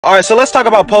Alright, so let's talk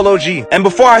about Polo G. And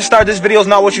before I start, this video is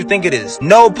not what you think it is.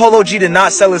 No, Polo G did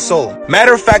not sell his soul.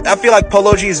 Matter of fact, I feel like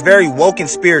Polo G is very woke and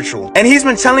spiritual. And he's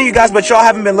been telling you guys, but y'all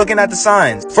haven't been looking at the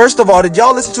signs. First of all, did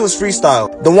y'all listen to his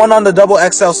freestyle? The one on the double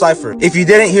XL cipher. If you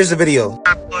didn't, here's the video.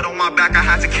 Blood on my back, I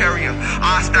had to carry her.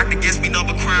 Odds stacked against me,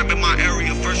 number crime in my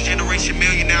area. First generation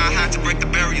millionaire, I had to break the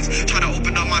barriers. Try to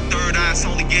open up my third eye, it's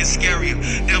only getting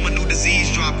scarier. Damn, a new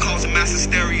disease drop, causing mass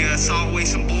hysteria. It's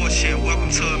always some bullshit.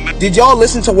 Welcome to America. Did y'all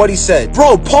listen to what he said?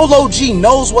 Bro, Polo G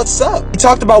knows what's up. He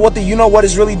talked about what the you-know-what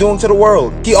is really doing to the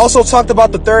world. He also talked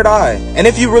about the third eye. And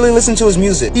if you really listen to his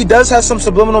music, he does have some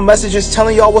subliminal messages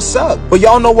telling y'all what's up. But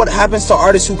y'all know what happens to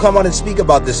artists who come out and speak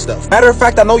about this stuff. Matter of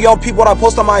fact, I know y'all peep what I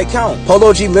post on my account.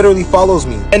 Polo G literally follows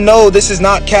me. And no, this is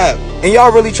not cap. And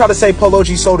y'all really try to say Polo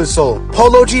G sold his soul.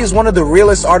 Polo G is one of the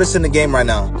realest artists in the game right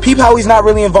now. Peep how he's not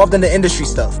really involved in the industry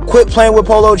stuff. Quit playing with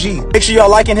Polo G. Make sure y'all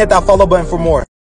like and hit that follow button for more.